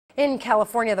In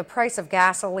California, the price of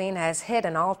gasoline has hit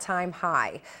an all-time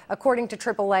high. According to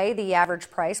AAA, the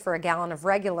average price for a gallon of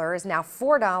regular is now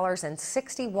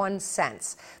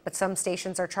 $4.61, but some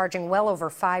stations are charging well over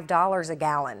 $5 a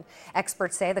gallon.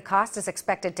 Experts say the cost is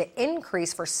expected to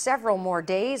increase for several more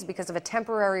days because of a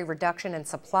temporary reduction in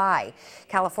supply.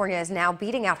 California is now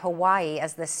beating out Hawaii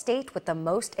as the state with the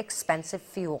most expensive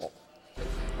fuel.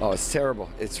 Oh, it's terrible.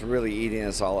 It's really eating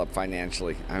us all up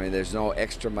financially. I mean, there's no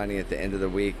extra money at the end of the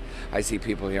week. I see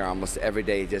people here almost every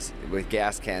day just with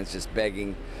gas cans just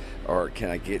begging, or can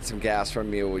I get some gas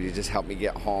from you? Will you just help me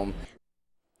get home?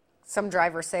 Some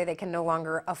drivers say they can no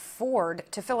longer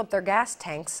afford to fill up their gas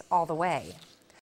tanks all the way.